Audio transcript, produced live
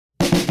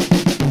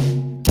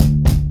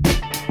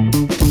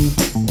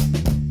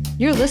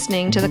You're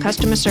listening to the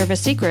Customer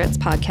Service Secrets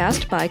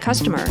podcast by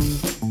Customer.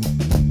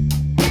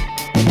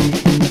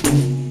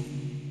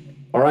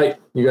 All right,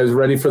 you guys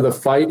ready for the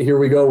fight? Here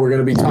we go. We're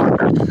going to be talking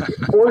about the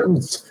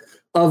importance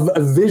of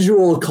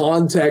visual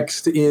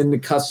context in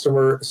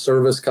customer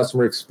service,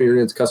 customer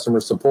experience, customer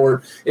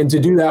support. And to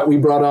do that, we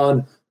brought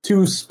on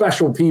two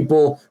special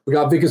people. We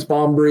got Vikas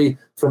Bhambri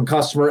from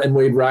Customer and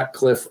Wade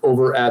Ratcliffe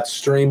over at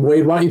Stream.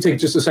 Wade, why don't you take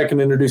just a second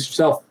to introduce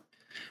yourself?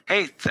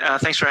 Hey,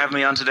 thanks for having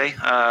me on today.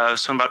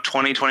 So I'm about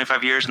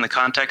 25 years in the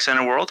contact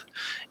center world,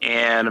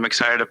 and I'm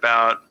excited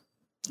about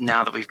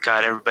now that we've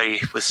got everybody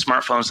with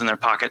smartphones in their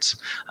pockets,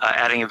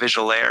 adding a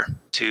visual layer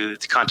to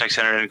the contact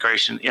center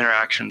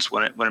interactions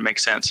when it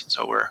makes sense.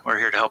 So we're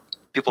here to help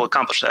people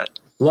accomplish that.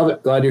 Love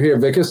it. Glad you're here,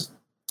 Vikas.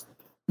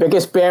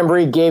 Vikas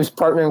Bhambri, Gabe's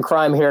partner in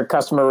crime here at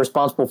Customer,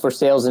 responsible for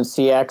sales and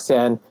CX.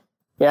 And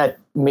yeah,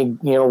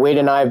 Wade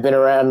and I have been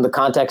around the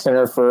contact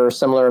center for a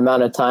similar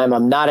amount of time.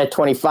 I'm not at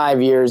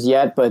 25 years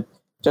yet, but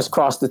just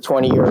crossed the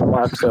 20-year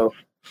mark. So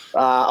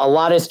a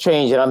lot has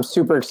changed, and I'm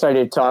super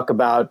excited to talk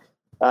about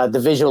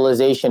the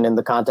visualization in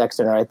the contact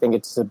center. I think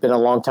it's been a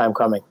long time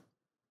coming.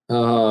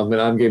 And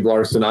I'm Gabe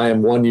Larson. I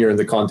am 1 year in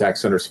the contact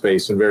center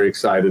space and very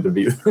excited to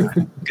be there.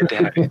 Good to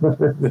have you.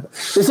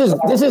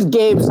 This is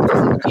Gabe's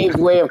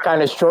way of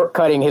kind of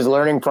shortcutting his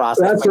learning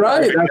process. That's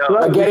right.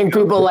 Getting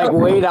people like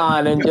Wade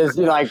on and just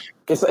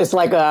it's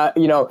like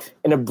in a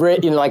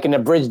abridged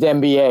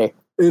MBA.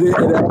 It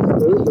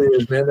absolutely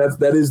is, man.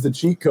 That is the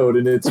cheat code,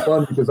 and it's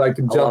fun because I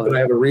can jump and I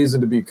have a reason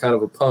to be kind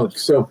of a punk.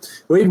 So,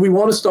 Wade, we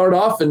want to start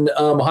off in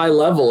high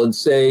level and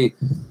say,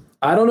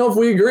 I don't know if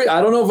we agree. I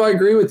don't know if I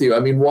agree with you. I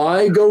mean,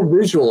 why go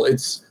visual?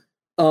 It's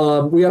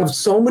we have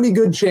so many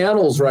good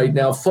channels right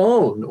now.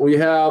 Phone, we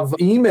have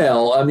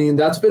email. I mean,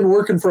 that's been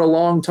working for a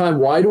long time.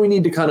 Why do we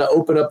need to kind of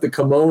open up the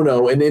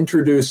kimono and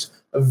introduce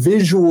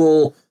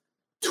visual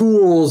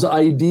tools,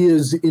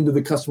 ideas into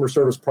the customer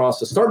service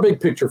process? Start big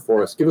picture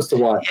for us. Give us the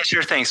why. Yeah,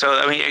 sure thing. So,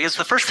 I mean, I guess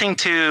the first thing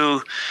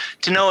to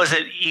know is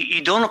that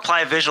you don't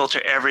apply visual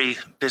to every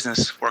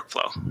business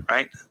workflow,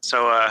 right?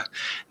 So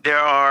there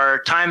are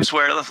times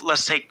where,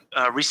 let's take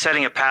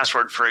resetting a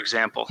password, for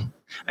example.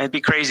 It'd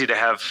be crazy to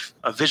have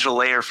a visual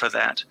layer for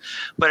that.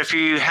 But if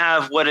you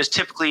have what is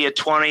typically a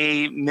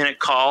 20-minute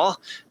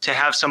call to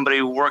have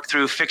somebody work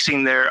through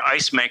fixing their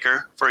ice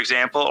maker, for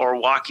example,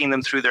 or walking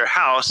them through their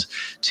house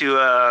to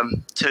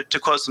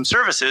quote some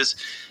services,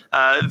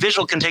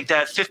 visual can take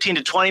that 15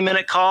 to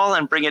 20-minute call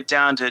and bring it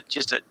down to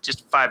just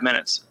 5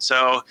 minutes.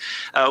 So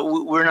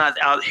we're not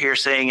out here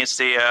saying it's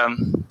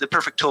the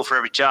perfect tool for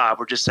every job.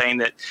 We're just saying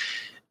that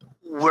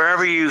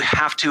wherever you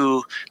have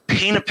to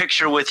paint a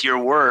picture with your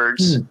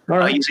words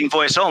using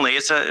voice only,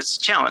 it's a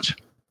challenge.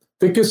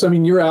 Vikas, I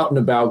mean, you're out and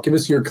about. Give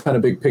us your kind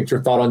of big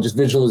picture thought on just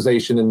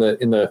visualization in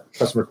the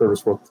customer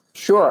service world.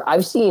 Sure.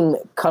 I've seen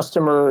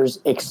customers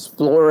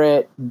explore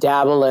it,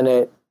 dabble in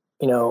it,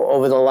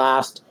 over the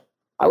last,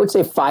 I would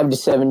say 5 to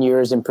 7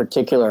 years in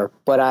particular,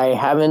 but I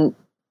haven't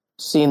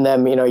seen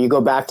them, you go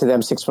back to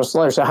them 6 months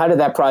later. So how did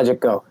that project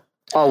go?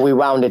 Oh, we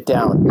wound it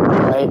down,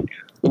 right?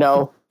 A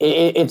lot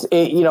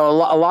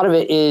of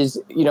it is,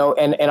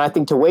 and I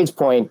think to Wade's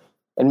point,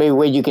 and maybe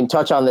Wade, you can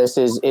touch on this,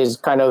 is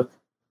kind of,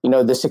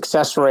 the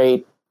success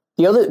rate.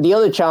 The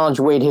other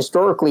challenge, Wade,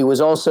 historically was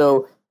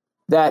also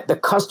that the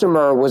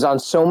customer was on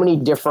so many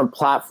different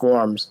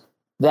platforms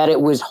that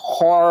it was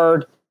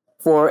hard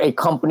for a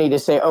company to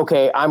say,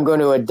 okay, I'm going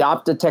to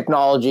adopt the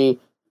technology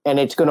and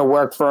it's going to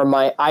work for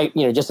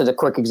just as a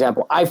quick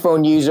example,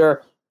 iPhone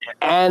user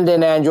and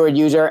an Android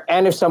user,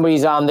 and if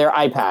somebody's on their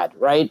iPad,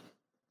 right?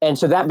 And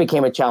so that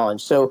became a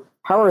challenge. So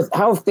how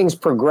have things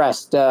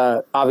progressed,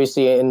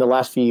 obviously, in the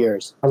last few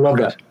years? I love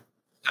that.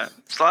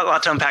 It's a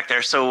lot to unpack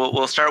there. So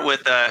we'll start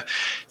with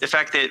the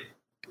fact that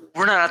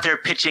we're not out there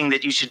pitching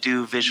that you should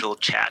do visual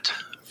chat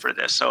for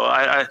this. So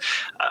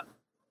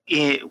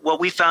what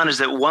we found is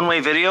that one-way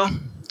video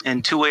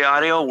and two-way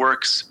audio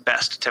works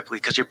best typically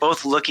because you're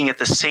both looking at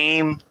the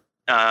same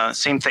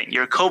thing.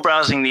 You're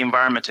co-browsing the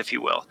environment, if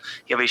you will.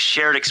 You have a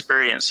shared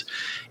experience.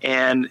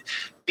 And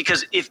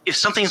because if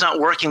something's not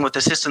working with the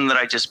system that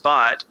I just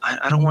bought,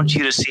 I don't want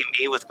you to see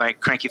me with my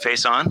cranky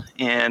face on.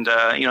 And,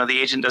 the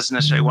agent doesn't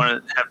necessarily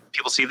want to have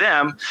people see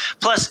them.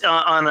 Plus,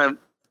 on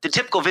the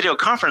typical video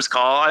conference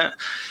call,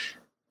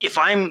 if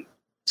I'm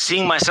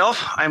seeing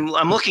myself,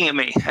 I'm looking at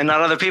me and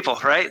not other people,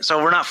 right?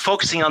 So we're not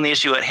focusing on the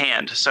issue at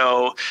hand.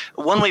 So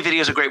one-way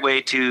video is a great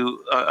way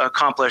to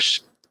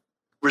accomplish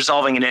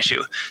resolving an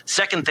issue.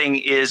 Second thing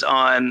is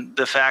on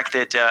the fact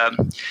that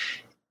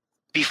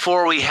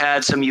before we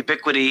had some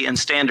ubiquity and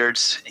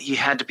standards, you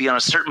had to be on a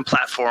certain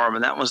platform,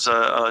 and that was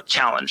a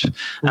challenge.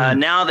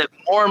 Now that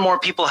more and more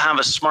people have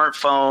a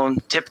smartphone,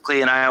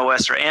 typically an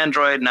iOS or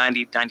Android,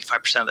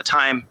 95% of the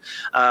time,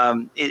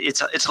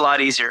 it's a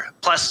lot easier.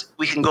 Plus,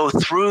 we can go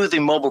through the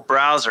mobile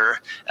browser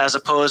as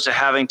opposed to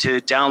having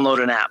to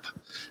download an app.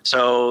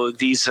 So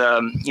these,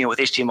 with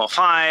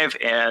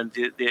HTML5 and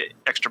the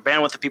extra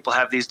bandwidth that people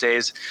have these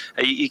days,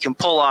 you can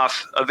pull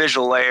off a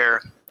visual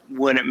layer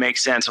when it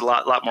makes sense a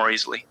lot more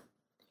easily.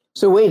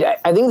 So Wade,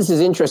 I think this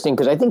is interesting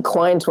because I think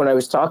clients, when I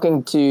was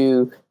talking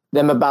to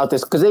them about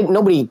this? Because there's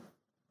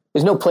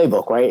no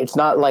playbook, right? It's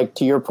not like,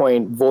 to your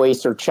point,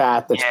 voice or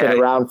chat that's been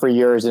around for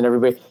years and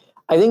everybody.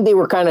 I think they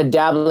were kind of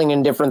dabbling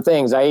in different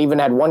things. I even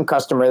had one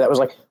customer that was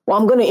like, well,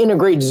 I'm going to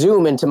integrate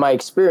Zoom into my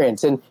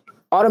experience. And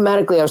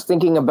automatically I was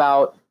thinking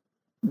about,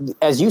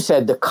 as you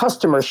said, the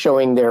customer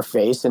showing their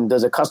face. And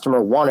does a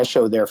customer want to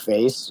show their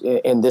face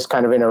in this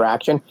kind of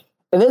interaction?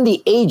 And then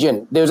the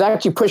agent, there's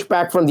actually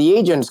pushback from the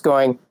agents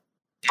going,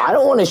 I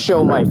don't want to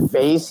show my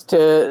face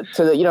to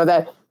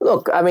that.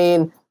 Look, I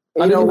mean,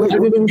 I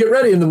didn't even get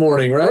ready in the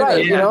morning, right?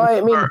 Right. Yeah. Or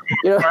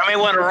I may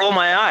want to roll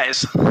my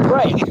eyes.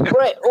 Right.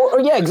 Or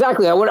yeah,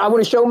 exactly. I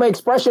want to show my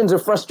expressions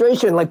of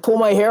frustration, like pull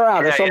my hair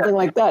out or something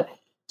like that.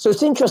 So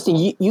it's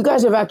interesting. You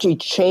guys have actually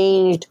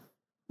changed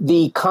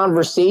the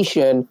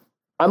conversation.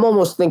 I'm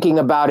almost thinking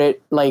about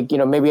it like,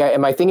 maybe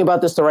am I thinking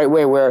about this the right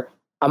way, where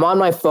I'm on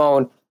my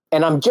phone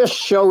and I'm just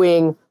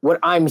showing what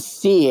I'm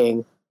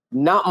seeing,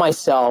 not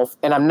myself,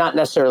 and I'm not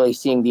necessarily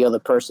seeing the other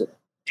person.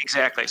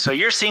 Exactly. So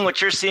you're seeing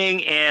what you're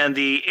seeing, and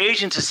the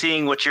agent is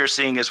seeing what you're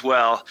seeing as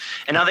well.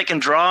 And now they can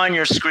draw on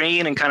your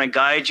screen and kind of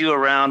guide you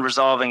around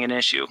resolving an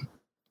issue.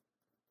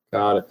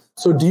 Got it.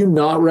 So do you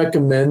not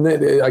recommend that?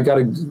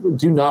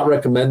 Do you not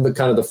recommend the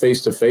kind of the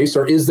face-to-face,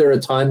 or is there a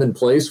time and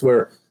place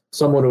where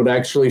someone would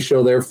actually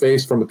show their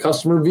face from a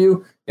customer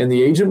view and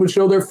the agent would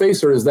show their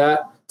face? Or is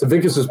that, to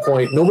Vicus's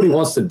point, nobody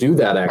wants to do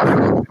that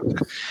actually?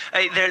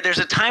 There's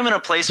a time and a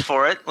place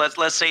for it.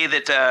 Let's say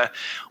that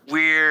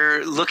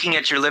we're looking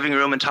at your living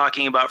room and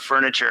talking about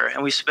furniture,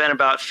 and we spent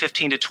about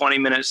 15 to 20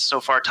 minutes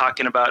so far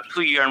talking about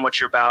who you are and what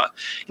you're about.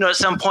 At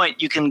some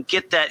point you can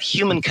get that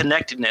human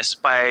connectedness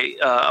by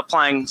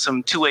applying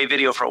some two-way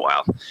video for a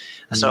while.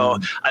 So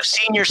I've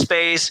seen your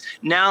space.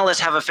 Now let's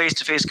have a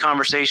face-to-face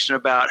conversation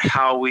about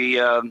how we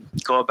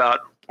go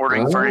about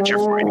ordering furniture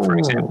for you, for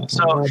example.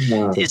 So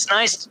it's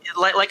nice,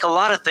 like a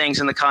lot of things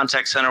in the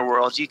contact center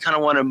world, you kind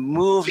of want to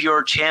move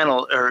your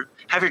channel or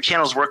have your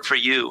channels work for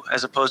you,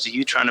 as opposed to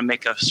you trying to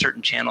make a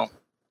certain channel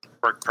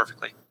work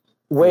perfectly.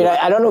 Wait,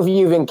 I don't know if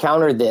you've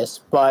encountered this,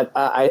 but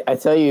I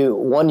tell you,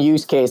 one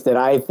use case that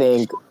I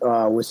think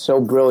was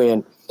so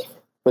brilliant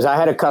was I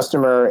had a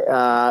customer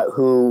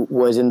who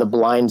was in the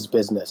blinds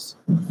business.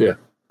 Yeah.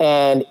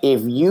 And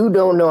if you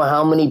don't know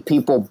how many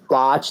people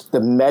botched the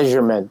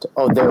measurement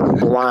of their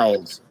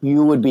blinds,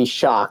 you would be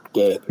shocked,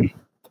 Gabe.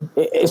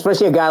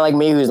 Especially a guy like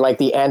me who's like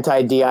the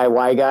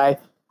anti-DIY guy.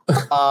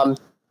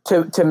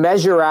 To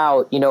measure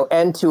out,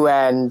 end to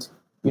end,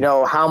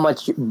 how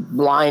much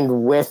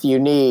blind width you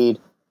need.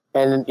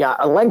 And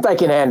a length I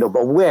can handle,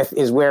 but width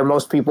is where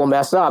most people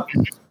mess up.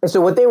 And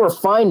so what they were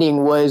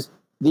finding was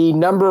the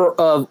number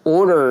of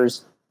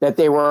orders that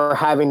they were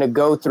having to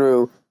go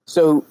through.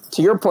 So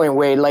to your point,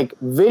 Wade, like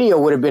video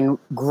would have been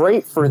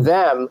great for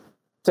them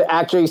to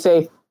actually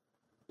say,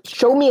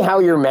 show me how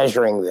you're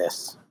measuring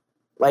this.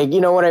 Like,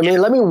 you know what I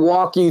mean? Let me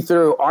walk you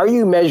through. Are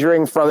you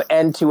measuring from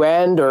end to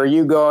end, or are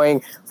you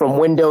going from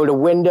window to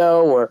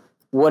window, or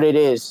what it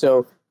is?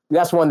 So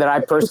that's one that I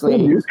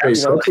personally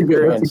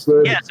experienced.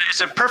 Yeah,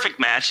 it's a perfect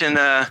match. And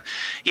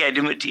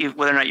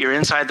whether or not you're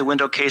inside the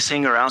window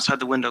casing or outside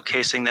the window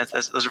casing,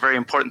 those are very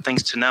important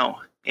things to know.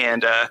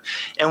 And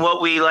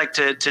what we like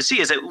to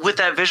see is that with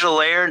that visual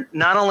layer,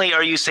 not only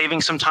are you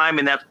saving some time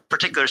in that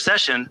particular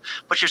session,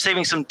 but you're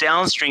saving some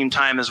downstream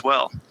time as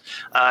well.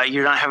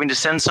 You're not having to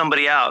send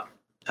somebody out,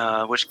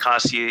 which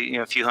costs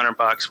you a few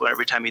 $100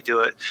 every time you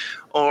do it,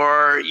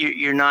 or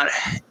you're not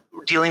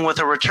dealing with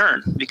a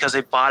return because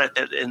they bought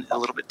it in a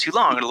little bit too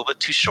long or a little bit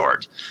too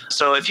short.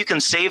 So if you can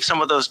save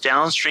some of those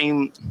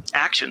downstream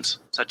actions,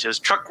 such as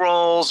truck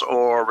rolls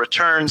or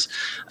returns,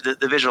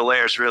 the visual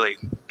layer is really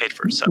paid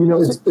for itself.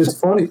 It's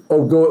funny.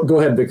 Oh, go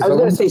ahead, Vic. I was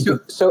going to say,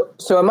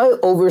 so am I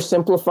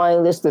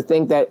oversimplifying this to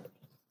think that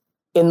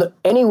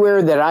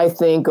anywhere that I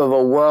think of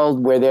a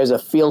world where there's a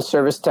field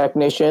service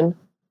technician,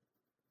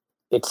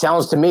 it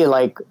sounds to me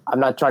like, I'm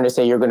not trying to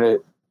say you're going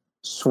to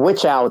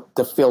switch out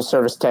the field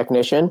service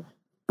technician,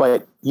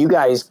 but you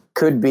guys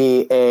could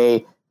be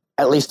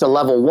at least a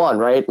level one,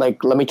 right?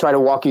 Like, let me try to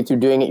walk you through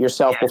doing it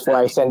yourself before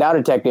I send out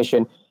a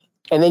technician.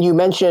 And then you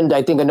mentioned,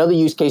 I think another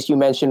use case you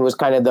mentioned was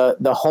kind of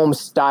the home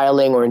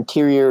styling or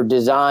interior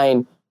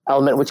design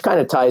element, which kind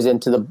of ties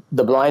into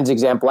the blinds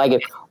example I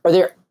give. Are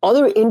there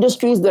other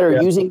industries that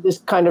are using this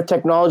kind of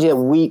technology that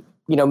we,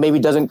 maybe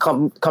doesn't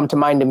come to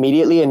mind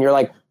immediately, and you're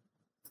like,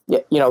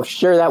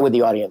 share that with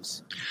the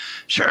audience?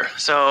 Sure.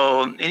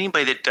 So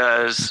anybody that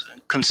does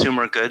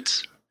consumer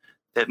goods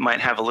that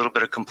might have a little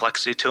bit of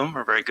complexity to them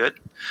are very good.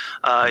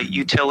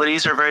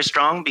 Utilities are very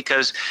strong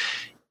because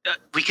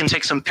we can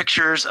take some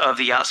pictures of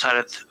the outside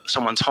of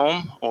someone's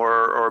home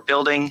or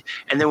building,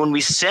 and then when we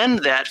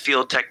send that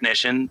field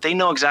technician, they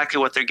know exactly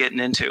what they're getting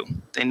into.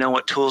 They know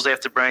what tools they have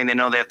to bring. They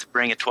know they have to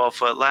bring a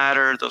 12-foot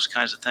ladder, those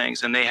kinds of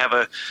things, and they have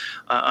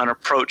an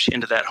approach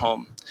into that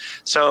home.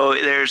 So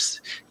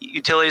there's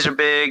utilities are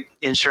big,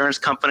 insurance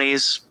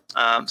companies,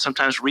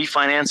 sometimes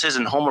refinances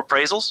and home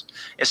appraisals.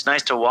 It's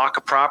nice to walk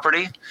a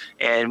property,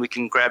 and we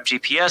can grab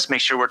GPS,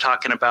 make sure we're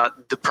talking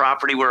about the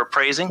property we're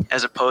appraising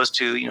as opposed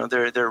to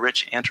their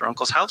rich aunt or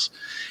uncle's house.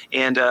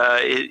 And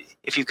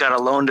if you've got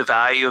a loan to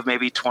value of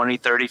maybe 20,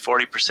 30,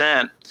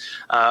 40%,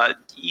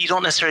 you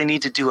don't necessarily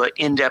need to do an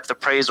in-depth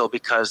appraisal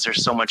because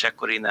there's so much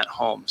equity in that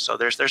home. So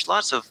there's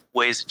lots of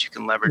ways that you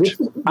can leverage.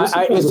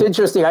 It's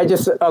interesting.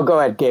 Go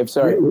ahead, Gabe.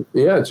 Sorry.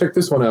 Yeah, check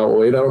this one out,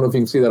 Wade. I don't know if you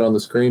can see that on the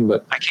screen,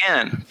 but I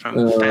can.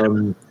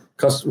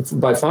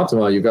 By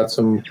Fatima, you got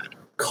some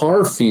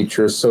car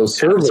features. So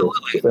service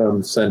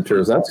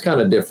centers, that's kind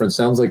of different.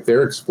 Sounds like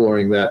they're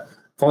exploring that.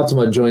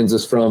 Fatima joins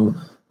us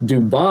from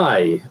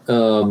Dubai.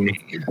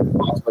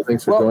 Fatima,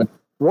 thanks for joining.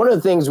 One of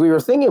the things we were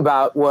thinking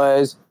about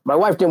was my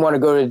wife didn't want to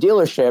go to the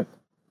dealership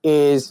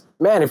is,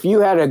 man, if you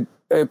had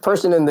a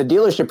person in the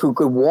dealership who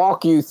could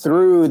walk you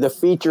through the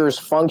features,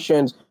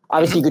 functions,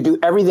 obviously you could do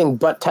everything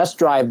but test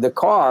drive the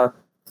car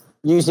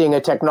using a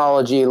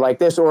technology like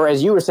this. Or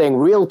as you were saying,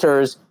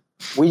 realtors,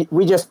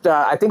 we just,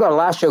 I think on our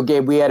last show,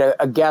 Gabe, we had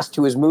a guest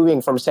who was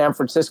moving from San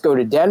Francisco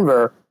to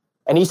Denver,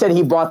 and he said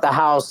he bought the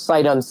house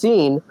sight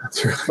unseen.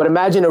 That's right. But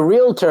imagine a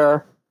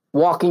realtor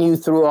walking you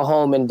through a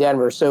home in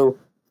Denver. So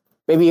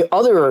maybe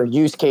other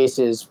use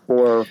cases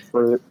for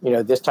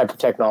this type of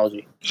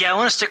technology. Yeah, I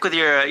want to stick with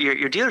your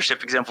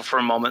dealership example for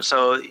a moment.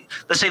 So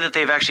let's say that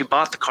they've actually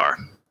bought the car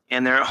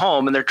and they're at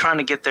home and they're trying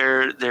to get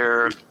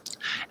their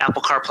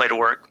Apple CarPlay to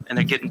work, and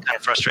they're getting kind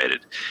of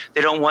frustrated.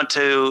 They don't want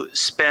to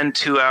spend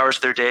 2 hours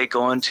of their day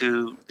going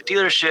to the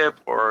dealership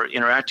or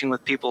interacting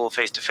with people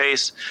face to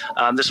face.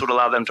 This would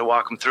allow them to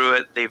walk them through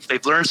it.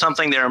 They've learned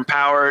something. They're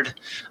empowered,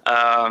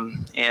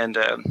 and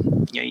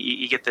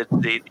you get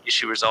the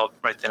issue resolved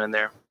right then and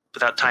there,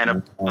 without tying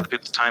up other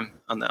people's time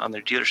on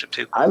their dealership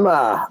too.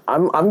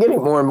 I'm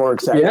getting more and more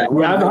excited.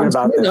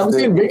 I'm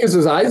seeing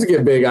Vicus's eyes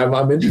get big.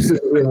 I'm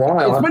interested in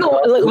why. It's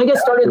been like I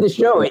started the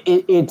show.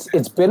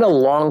 It's been a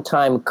long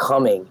time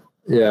coming.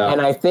 Yeah,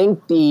 and I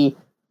think the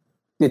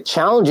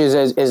challenges,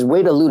 as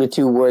Wade alluded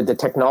to, were the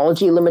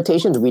technology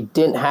limitations. We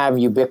didn't have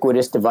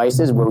ubiquitous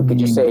devices where we could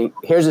just say,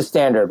 "Here's a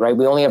standard," right?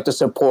 We only have to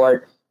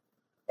support,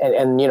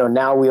 and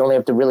now we only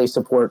have to really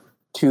support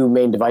 2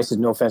 main devices.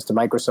 No offense to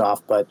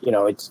Microsoft, but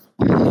it's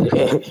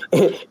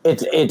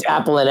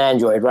Apple and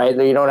Android, right?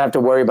 You don't have to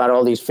worry about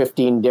all these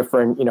 15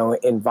 different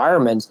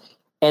environments.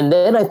 And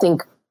then I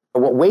think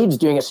what Wade's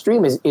doing at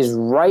Stream is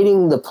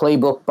writing the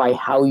playbook by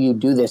how you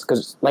do this,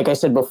 because like I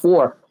said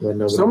before,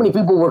 so many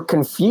people were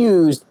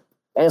confused,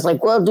 and it's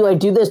like, well, do I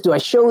do this? Do I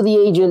show the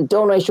agent?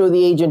 Don't I show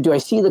the agent? Do I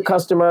see the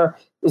customer?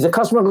 Is the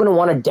customer going to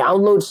want to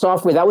download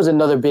software? That was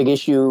another big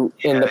issue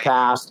in the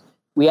past.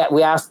 We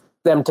asked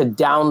them to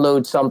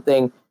download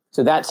something,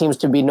 so that seems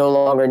to be no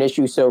longer an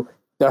issue. So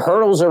the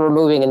hurdles are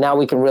removing, and now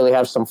we can really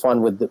have some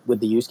fun with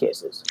the use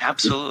cases.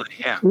 Absolutely,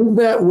 yeah. With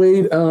that,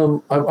 Wade,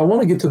 I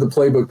want to get to the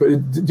playbook,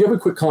 but do you have a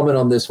quick comment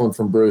on this one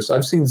from Bruce?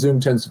 I've seen Zoom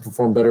tends to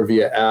perform better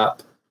via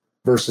app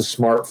versus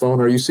smartphone.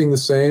 Are you seeing the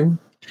same?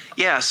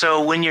 Yeah,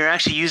 so when you're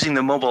actually using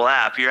the mobile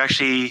app, you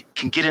actually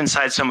can get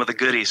inside some of the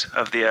goodies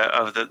of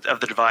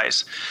the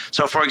device.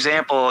 So, for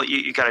example,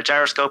 you got a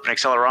gyroscope and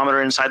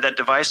accelerometer inside that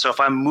device. So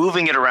if I'm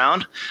moving it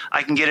around,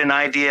 I can get an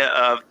idea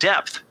of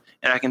depth,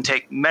 and I can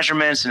take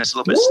measurements, and it's a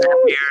little bit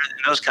snappier and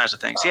those kinds of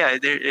things. Yeah,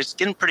 it's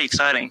getting pretty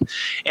exciting.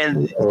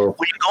 And when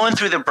you're going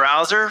through the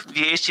browser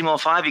via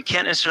HTML5, you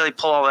can't necessarily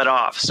pull all that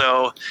off.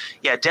 So,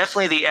 yeah,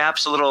 definitely the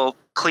app's a little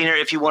cleaner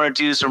if you want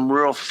to do some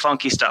real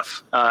funky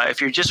stuff. If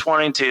you're just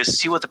wanting to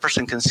see what the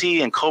person can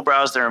see and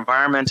co-browse their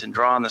environment and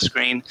draw on the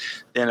screen,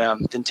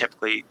 then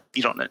typically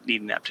you don't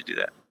need an app to do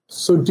that.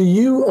 So do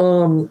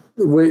you,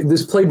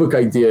 this playbook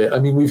idea, I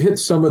mean, we've hit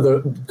some of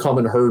the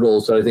common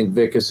hurdles that I think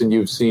Vicus and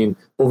you've seen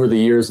over the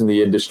years in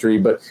the industry,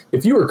 but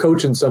if you were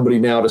coaching somebody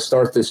now to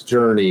start this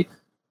journey,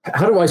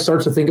 how do I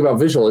start to think about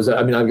visual?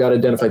 I've got to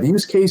identify the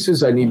use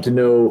cases. I need to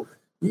know,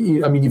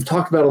 you've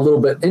talked about a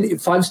little bit, any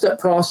 5-step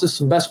process,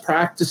 some best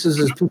practices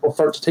as people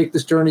start to take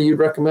this journey you'd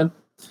recommend?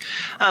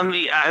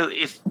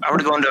 If I were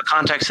to go into a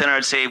contact center,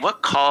 I'd say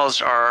what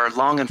calls are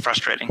long and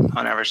frustrating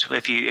on average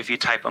if you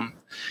type them.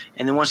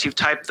 And then once you've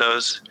typed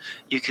those,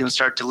 you can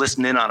start to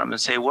listen in on them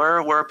and say,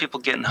 where are people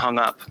getting hung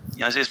up?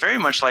 It's very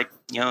much like,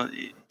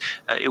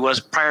 it was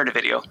prior to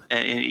video.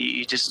 And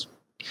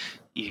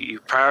you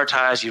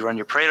prioritize, you run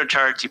your Pareto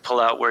charts, you pull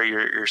out where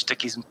your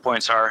sticky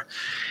points are.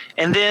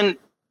 And then,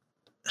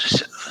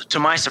 to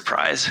my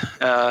surprise,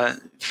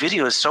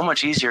 video is so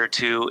much easier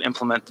to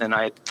implement than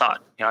I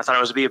thought. I thought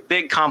it was be a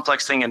big,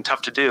 complex thing and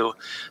tough to do,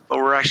 but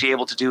we're actually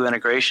able to do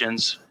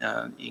integrations,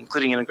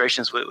 including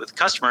integrations with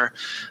customer,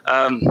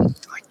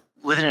 like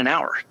within an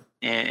hour.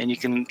 And you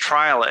can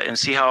trial it and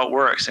see how it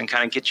works and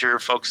kind of get your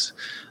folks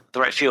the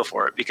right feel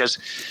for it, because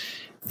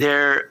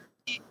they're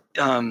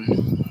I'm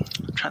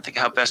trying to think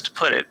how best to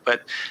put it,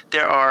 but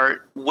there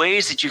are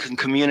ways that you can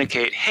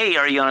communicate. Hey,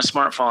 are you on a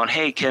smartphone?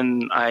 Hey,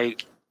 can I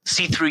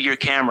see through your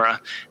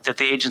camera, that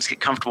the agents get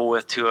comfortable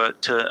with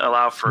to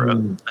allow for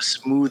a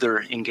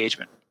smoother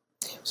engagement.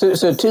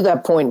 So to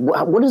that point,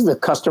 what does the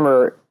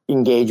customer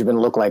engagement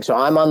look like? So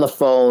I'm on the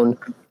phone.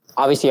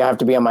 obviously I have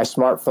to be on my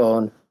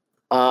smartphone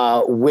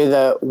with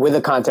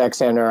a contact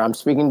center. I'm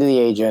speaking to the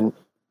agent,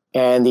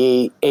 and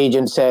the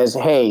agent says,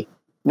 "Hey, you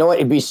know what?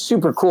 It'd be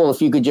super cool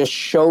if you could just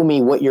show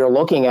me what you're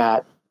looking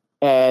at."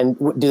 And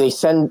do they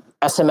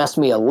SMS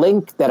me a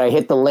link that I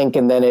hit the link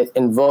and then it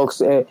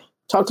invokes?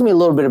 Talk to me a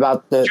little bit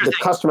about the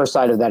customer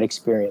side of that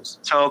experience.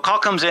 So a call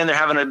comes in, they're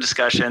having a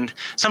discussion.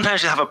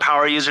 Sometimes you have a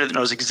power user that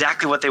knows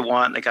exactly what they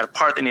want. They got a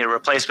part, they need a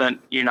replacement.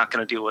 You're not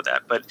going to deal with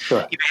that. But you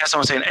may have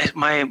someone saying,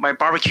 my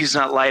barbecue's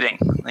not lighting.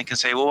 They can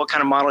say, well, what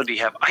kind of model do you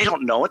have? I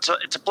don't know. It's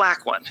a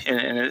black one.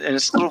 And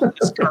it's a little,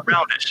 it's kind of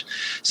roundish.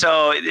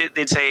 So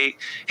they'd say,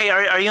 hey,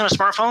 are you on a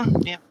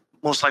smartphone? Yeah,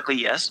 most likely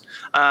yes.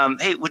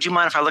 Hey, would you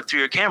mind if I look through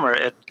your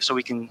camera so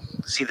we can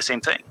see the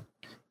same thing?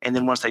 And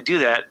then once they do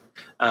that,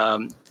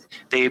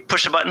 they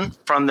push a button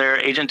from their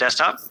agent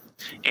desktop,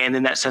 and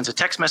then that sends a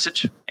text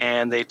message,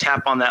 and they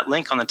tap on that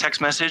link on the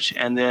text message,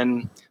 and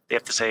then they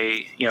have to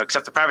say,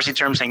 accept the privacy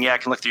terms, saying, yeah, I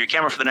can look through your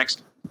camera for the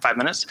next 5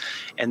 minutes,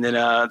 and then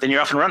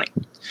you're off and running.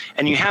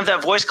 And you have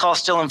that voice call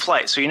still in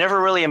flight, so you're never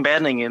really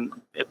abandoning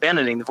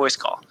the voice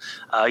call.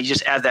 You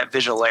just add that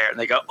visual layer, and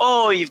they go,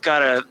 oh, you've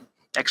got a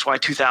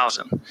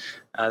XY2000.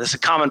 This is a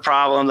common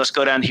problem. Let's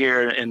go down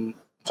here and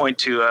point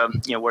to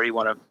where you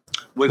want to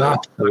wiggle. I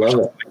love it.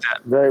 Like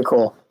that. Very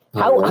cool.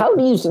 How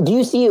do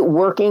you see it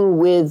working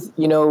with,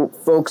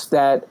 folks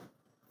that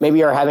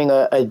maybe are having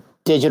a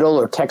digital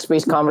or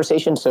text-based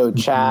conversation, so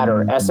chat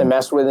or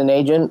SMS with an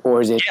agent,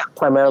 or is it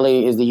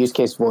primarily is the use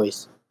case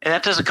voice? And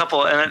that does a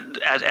couple, and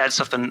it adds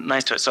something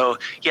nice to it. So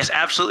yes,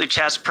 absolutely,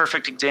 chat's a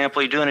perfect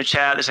example. You're doing a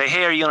chat, they say,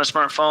 hey, are you on a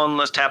smartphone?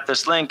 Let's tap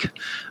this link.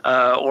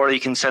 Or you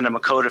can send them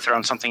a code if they're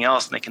on something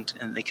else,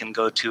 and they can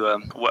go to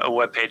a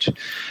web page.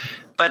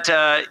 But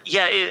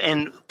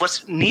and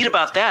what's neat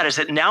about that is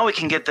that now we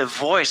can get the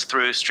voice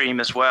through Stream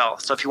as well.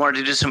 So if you wanted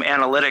to do some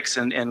analytics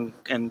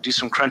and do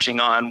some crunching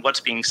on what's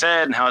being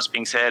said and how it's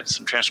being said,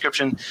 some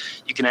transcription,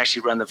 you can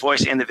actually run the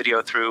voice and the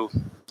video through,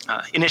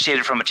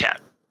 initiated from a chat.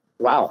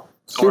 Wow,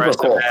 super or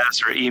cool.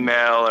 SMS or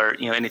email or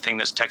anything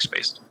that's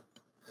text-based.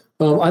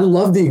 I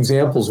love the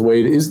examples,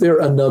 Wade. Is there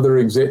another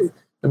example?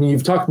 I mean,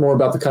 you've talked more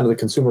about the kind of the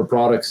consumer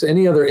products.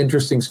 Any other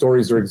interesting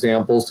stories or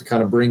examples to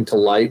kind of bring to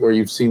light where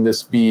you've seen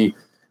this be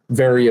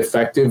very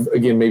effective,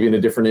 again, maybe in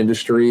a different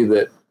industry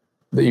that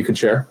you could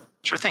share?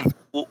 Sure thing.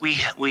 Well, we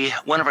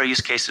one of our use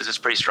cases is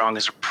pretty strong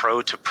is a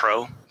pro to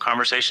pro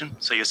conversation.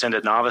 So you send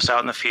a novice out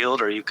in the field,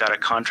 or you've got a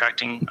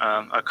contracting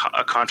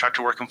a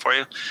contractor working for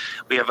you.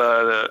 We have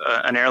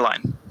an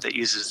airline that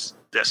uses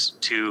this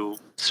to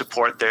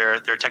support their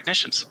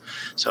technicians.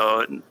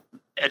 So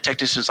a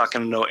technician's not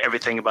going to know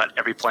everything about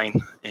every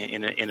plane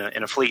in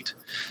a fleet,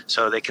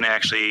 so they can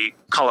actually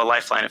call a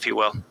lifeline, if you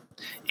will,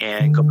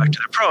 and go back to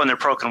their pro, and their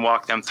pro can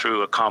walk them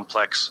through a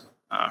complex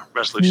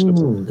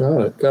resolution.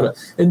 Got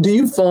it. And do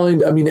you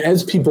find, I mean,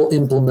 as people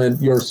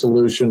implement your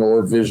solution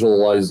or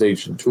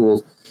visualization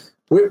tools,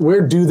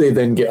 where do they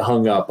then get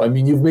hung up? I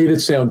mean, you've made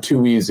it sound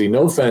too easy.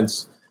 No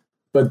offense,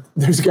 but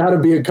there's got to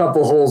be a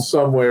couple holes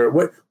somewhere.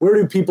 Where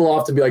do people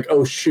often be like,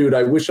 oh, shoot,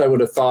 I wish I would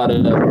have thought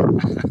of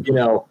it,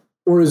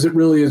 or is it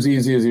really as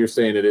easy as you're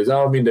saying it is? I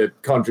don't mean to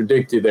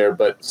contradict you there,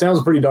 but it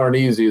sounds pretty darn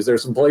easy. Is there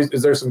some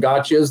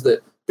gotchas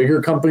that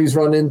bigger companies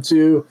run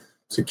into,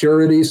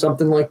 security,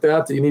 something like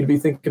that you need to be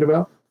thinking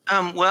about?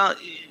 Well,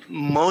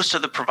 most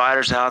of the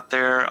providers out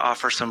there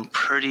offer some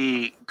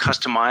pretty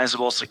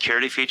customizable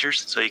security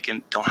features. So you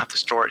don't have to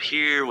store it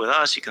here with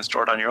us. You can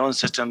store it on your own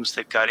systems.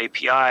 They've got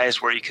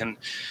APIs where you can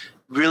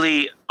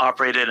really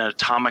operate at an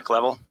atomic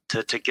level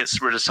to get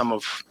rid of some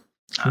of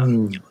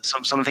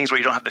some of the things where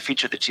you don't have the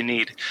feature that you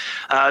need.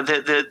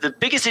 The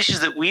biggest issues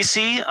that we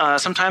see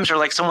sometimes are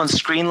like someone's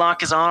screen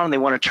lock is on and they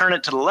want to turn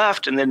it to the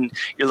left and then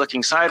you're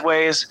looking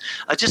sideways.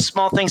 Just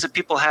small things that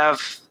people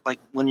have, like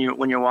when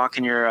you're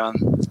walking your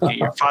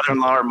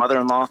father-in-law or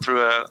mother-in-law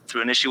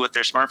through an issue with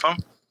their smartphone.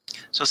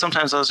 So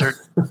sometimes those are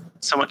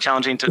somewhat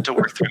challenging to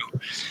work through.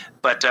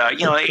 But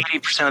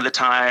 80% of the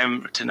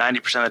time to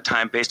 90% of the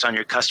time, based on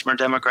your customer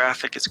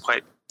demographic, it's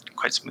quite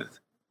smooth.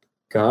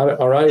 Got it.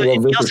 All right.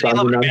 Well, you also need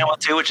a little bit of bandwidth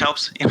too, which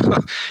helps.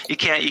 You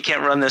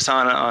can't run this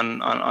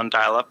on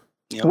dial-up.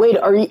 Wait,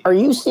 are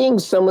you seeing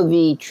some of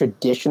the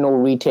traditional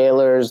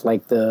retailers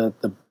like the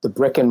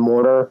brick and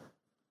mortar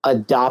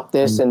adopt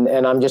this? And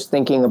I'm just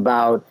thinking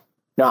about,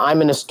 I'm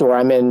in a store.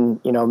 I'm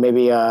in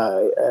maybe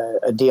a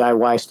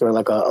DIY store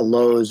like a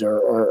Lowe's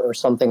or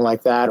something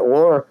like that,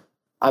 or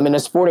I'm in a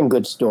sporting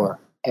goods store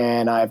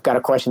and I've got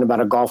a question about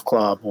a golf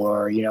club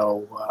or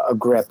a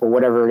grip or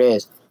whatever it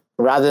is.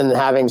 Rather than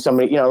having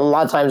somebody, a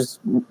lot of times,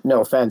 no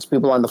offense,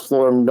 people on the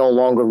floor no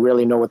longer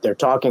really know what they're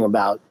talking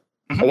about.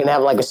 They can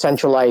have like a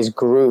centralized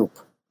group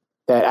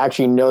that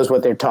actually knows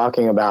what they're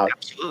talking about.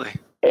 Absolutely.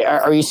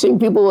 Are you seeing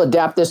people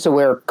adapt this to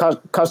where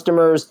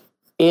customers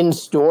in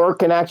store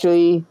can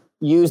actually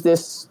use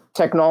this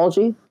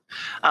technology?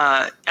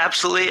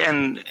 Absolutely,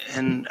 and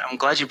I'm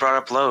glad you brought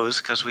up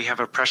Lowe's because we have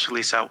a press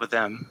release out with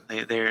them.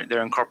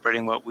 They're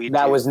incorporating what we do.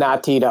 That was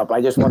not teed up. I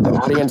just want the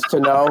audience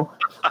to know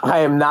I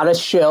am not a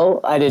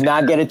shill. I did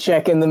not get a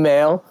check in the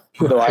mail.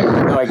 though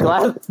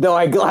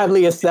I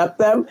gladly accept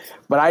them,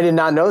 but I did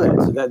not know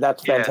that. So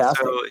that's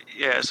fantastic.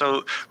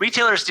 So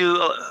retailers do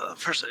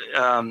first.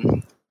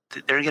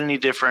 They're going to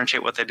need to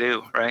differentiate what they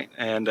do, right?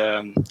 And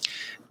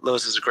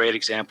Lowe's is a great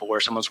example where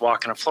someone's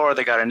walking a floor,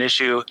 they got an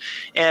issue,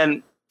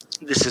 and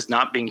this is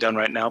not being done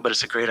right now, but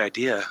it's a great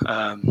idea.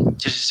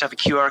 Just have a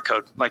QR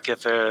code. Like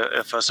if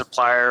a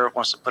supplier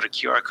wants to put a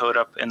QR code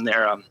up in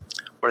their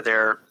where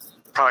their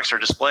products are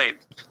displayed,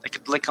 they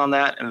could click on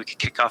that, and we could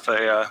kick off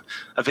a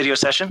video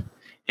session.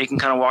 You can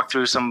kind of walk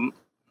through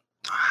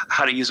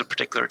how to use a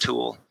particular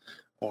tool,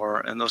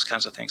 and those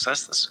kinds of things.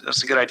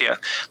 That's a good idea.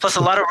 Plus,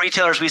 a lot of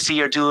retailers we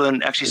see are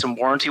doing actually some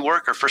warranty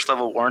work or first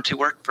level warranty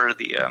work for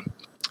the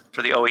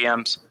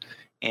OEMs,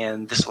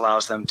 and this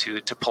allows them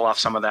to pull off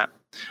some of that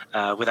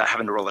without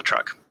having to roll a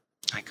truck.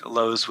 Like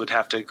Lowe's would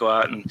have to go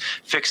out and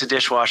fix a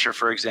dishwasher,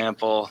 for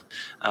example.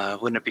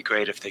 Wouldn't it be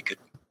great if they could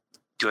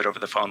do it over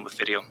the phone with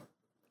video?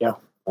 Yeah.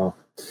 Oh.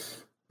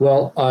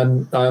 Well,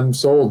 I'm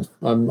sold.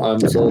 I'm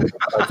sold.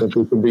 I think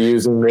we could be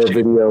using more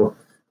video,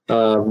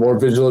 more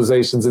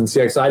visualizations in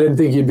CX. I didn't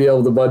think you'd be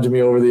able to budge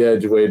me over the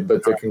edge, Wade,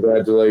 but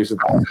congratulations.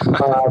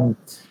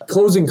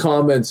 Closing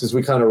comments as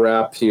we kind of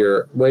wrap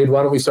here. Wade,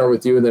 why don't we start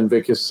with you, and then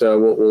Vikas,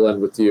 we'll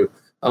end with you.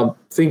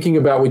 Thinking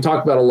about, we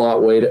talked about a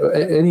lot, Wade.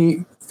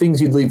 Any things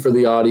you'd leave for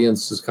the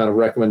audience as kind of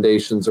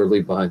recommendations or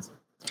leave behind?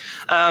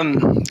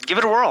 Give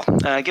it a whirl.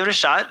 Give it a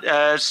shot.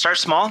 Start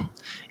small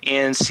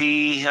and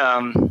see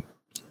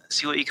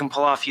what you can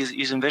pull off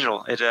using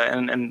visual.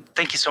 And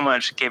thank you so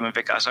much, Gabe and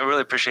Vikas. I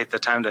really appreciate the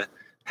time to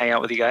hang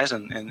out with you guys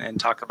and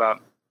talk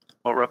about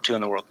what we're up to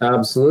in the world.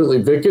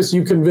 Absolutely. Vikas,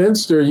 you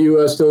convinced, or are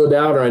you still a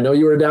doubter? I know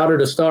you were a doubter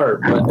to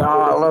start.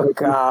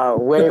 But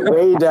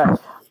Wade,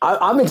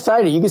 I'm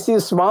excited. You can see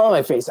the smile on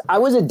my face. I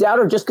was a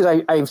doubter just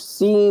because I've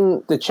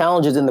seen the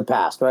challenges in the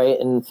past, right?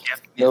 And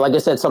you know, like I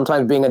said,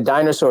 sometimes being a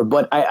dinosaur.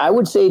 But I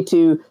would say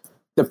to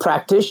the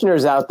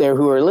practitioners out there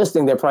who are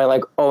listening, they're probably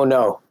like, oh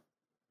no,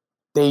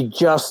 they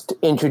just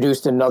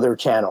introduced another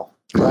channel,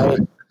 right?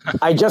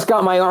 I just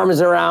got my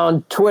arms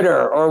around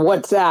Twitter or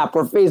WhatsApp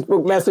or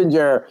Facebook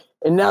Messenger.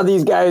 And now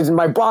these guys,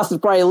 my boss is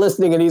probably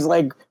listening and he's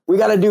like, we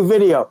got to do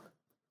video.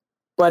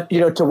 But, you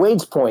know, to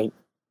Wade's point,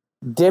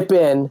 dip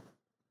in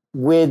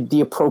with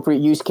the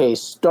appropriate use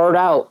case. Start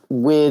out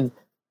with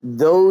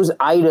those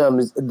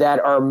items that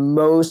are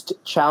most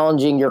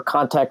challenging your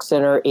contact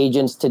center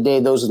agents today,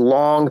 those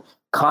long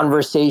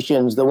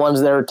conversations, the ones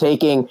that are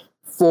taking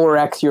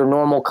 4x your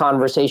normal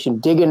conversation.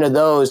 Dig into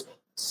those,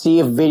 see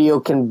if video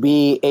can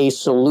be a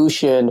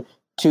solution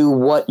to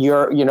what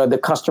the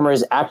customer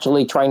is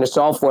actually trying to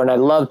solve for. And I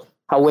love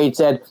how Wade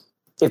said,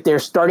 if they're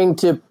starting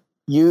to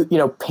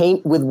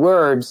paint with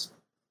words,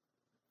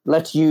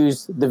 let's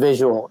use the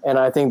visual. And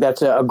I think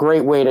that's a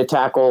great way to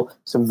tackle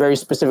some very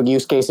specific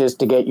use cases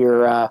to get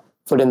your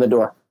foot in the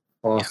door.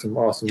 Awesome.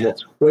 Well,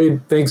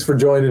 Wade, thanks for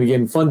joining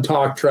again. Fun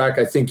talk track.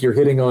 I think you're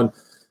hitting on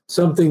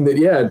something that,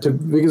 to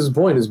Vikas'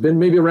 point, has been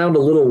maybe around a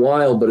little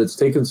while, but it's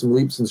taken some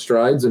leaps and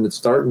strides, and it's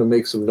starting to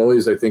make some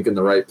noise, I think, in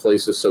the right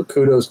places. So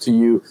kudos to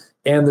you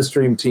and the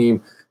Stream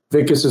team.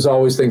 Vikas, as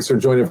always, thanks for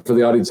joining for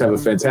the audience. Have a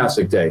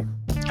fantastic day.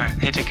 All right.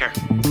 Hey, take care.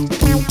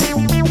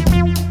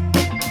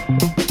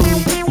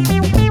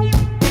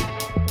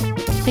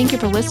 Thank you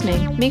for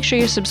listening. Make sure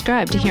you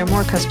subscribe to hear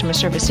more customer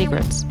service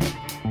secrets.